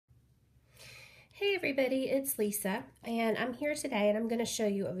Hey everybody, it's Lisa, and I'm here today and I'm going to show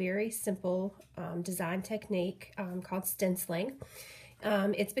you a very simple design technique called stenciling.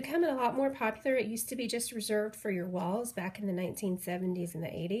 It's becoming a lot more popular. It used to be just reserved for your walls back in the 1970s and the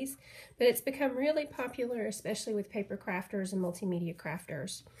 80s, but it's become really popular, especially with paper crafters and multimedia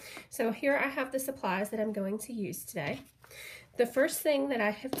crafters. So here I have the supplies that I'm going to use today. The first thing that I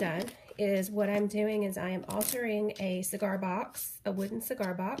have done is what I'm doing is I am altering a cigar box, a wooden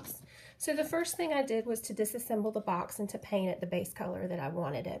cigar box. So the first thing I did was to disassemble the box and to paint it the base color that I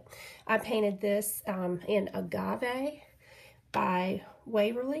wanted it. I painted this in Agave by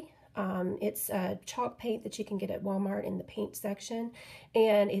Waverly. It's a chalk paint that you can get at Walmart in the paint section,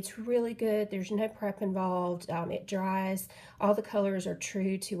 and it's really good. There's no prep involved. It dries. All the colors are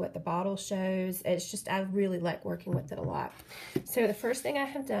true to what the bottle shows. It's just, I really like working with it a lot. So the first thing I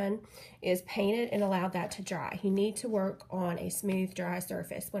have done is painted and allowed that to dry. You need to work on a smooth, dry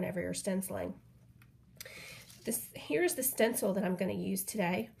surface whenever you're stenciling. Here's the stencil that I'm going to use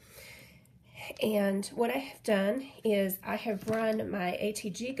today. And what I have done is I have run my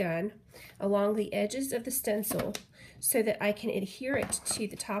ATG gun along the edges of the stencil so that I can adhere it to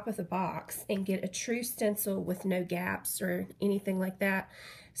the top of the box and get a true stencil with no gaps or anything like that,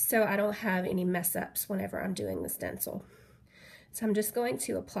 so I don't have any mess ups whenever I'm doing the stencil. So I'm just going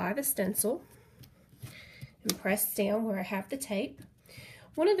to apply the stencil and press down where I have the tape.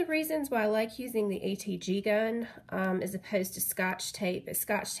 One of the reasons why I like using the ATG gun as opposed to Scotch tape is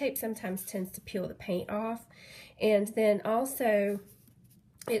Scotch tape sometimes tends to peel the paint off, and then also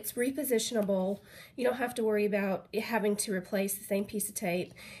it's repositionable. You don't have to worry about having to replace the same piece of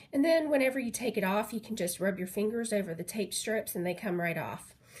tape, and then whenever you take it off you can just rub your fingers over the tape strips and they come right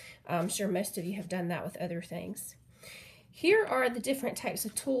off. I'm sure most of you have done that with other things. Here are the different types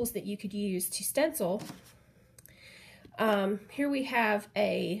of tools that you could use to stencil. Here we have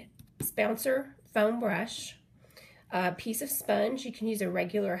a Spouncer foam brush, a piece of sponge. You can use a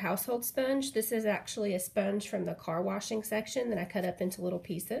regular household sponge. This is actually a sponge from the car washing section that I cut up into little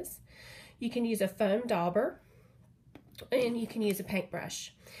pieces. You can use a foam dauber, and you can use a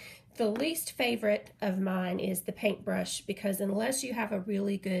paintbrush. The least favorite of mine is the paintbrush, because unless you have a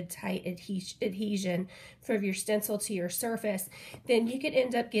really good tight adhesion for your stencil to your surface, then you could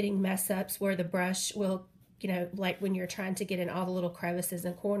end up getting mess ups where the brush will, you know, like when you're trying to get in all the little crevices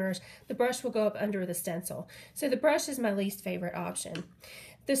and corners, the brush will go up under the stencil. So the brush is my least favorite option.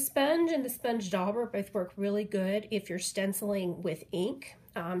 The sponge and the sponge dauber both work really good if you're stenciling with ink.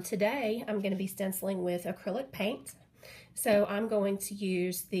 Today I'm going to be stenciling with acrylic paint. So I'm going to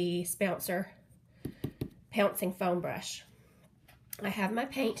use the Spouncer pouncing foam brush. I have my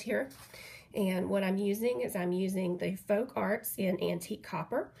paint here, and what I'm using is I'm using the Folk Arts in Antique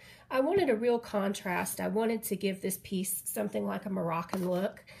Copper. I wanted a real contrast. I wanted to give this piece something like a Moroccan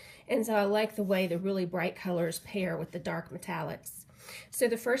look, and so I like the way the really bright colors pair with the dark metallics. So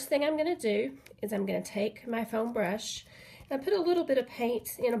the first thing I'm going to do is I'm going to take my foam brush and put a little bit of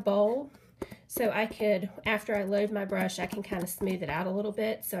paint in a bowl, so I could, after I load my brush, I can kind of smooth it out a little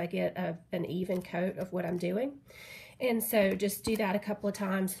bit so I get an even coat of what I'm doing. And so just do that a couple of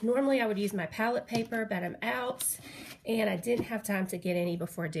times. Normally I would use my palette paper, but I'm out and I didn't have time to get any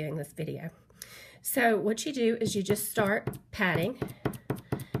before doing this video. So what you do is you just start patting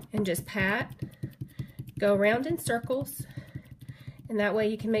and just pat, go around in circles, and that way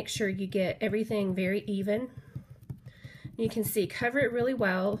you can make sure you get everything very even. You can see, cover it really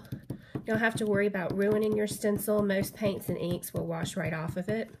well. You don't have to worry about ruining your stencil. Most paints and inks will wash right off of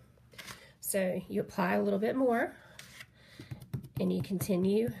it. So you apply a little bit more, and you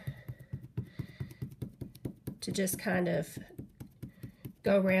continue to just kind of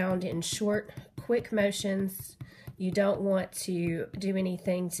go around in short, quick motions. You don't want to do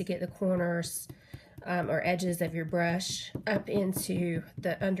anything to get the corners or edges of your brush up into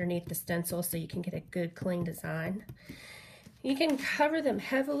the underneath the stencil so you can get a good clean design. You can cover them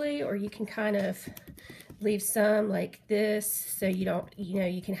heavily, or you can kind of leave some like this so you don't,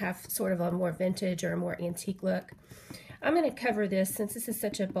 you can have sort of a more vintage or a more antique look. I'm going to cover this, since this is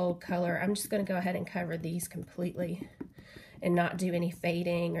such a bold color, I'm just going to go ahead and cover these completely and not do any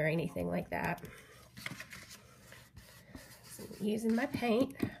fading or anything like that. So using my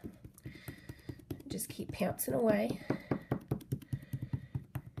paint, just keep pouncing away.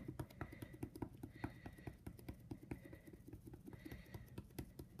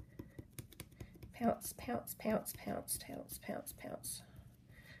 Pounce, pounce, pounce, pounce, pounce, pounce, pounce.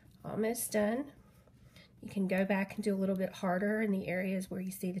 Almost done. You can go back and do a little bit harder in the areas where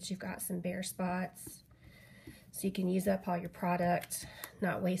you see that you've got some bare spots, so you can use up all your product,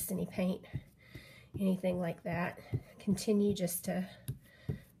 not waste any paint, anything like that. Continue just to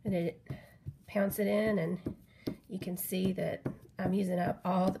let it pounce it in, and you can see that I'm using up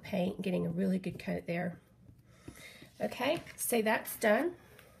all the paint, getting a really good coat there. Okay, so that's done.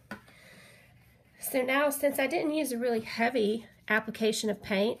 So now, since I didn't use a really heavy application of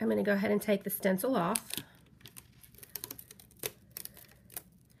paint, I'm going to go ahead and take the stencil off.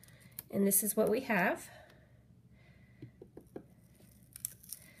 And this is what we have.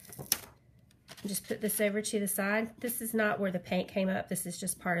 Just put this over to the side. This is not where the paint came up. This is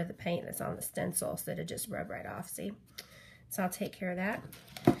just part of the paint that's on the stencil, so it'll just rub right off, see? So I'll take care of that.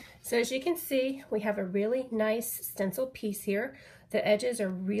 So as you can see, we have a really nice stencil piece here. The edges are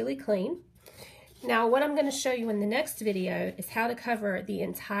really clean. Now what I'm going to show you in the next video is how to cover the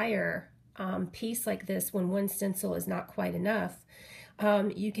entire piece like this when one stencil is not quite enough.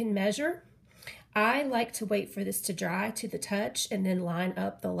 You can measure. I like to wait for this to dry to the touch and then line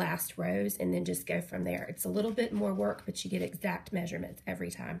up the last rows and then just go from there. It's a little bit more work, but you get exact measurements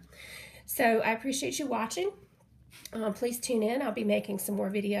every time. So I appreciate you watching. Please tune in. I'll be making some more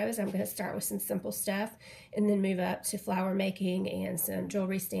videos. I'm going to start with some simple stuff and then move up to flower making and some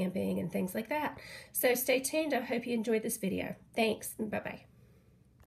jewelry stamping and things like that. So stay tuned. I hope you enjoyed this video. Thanks. Bye-bye.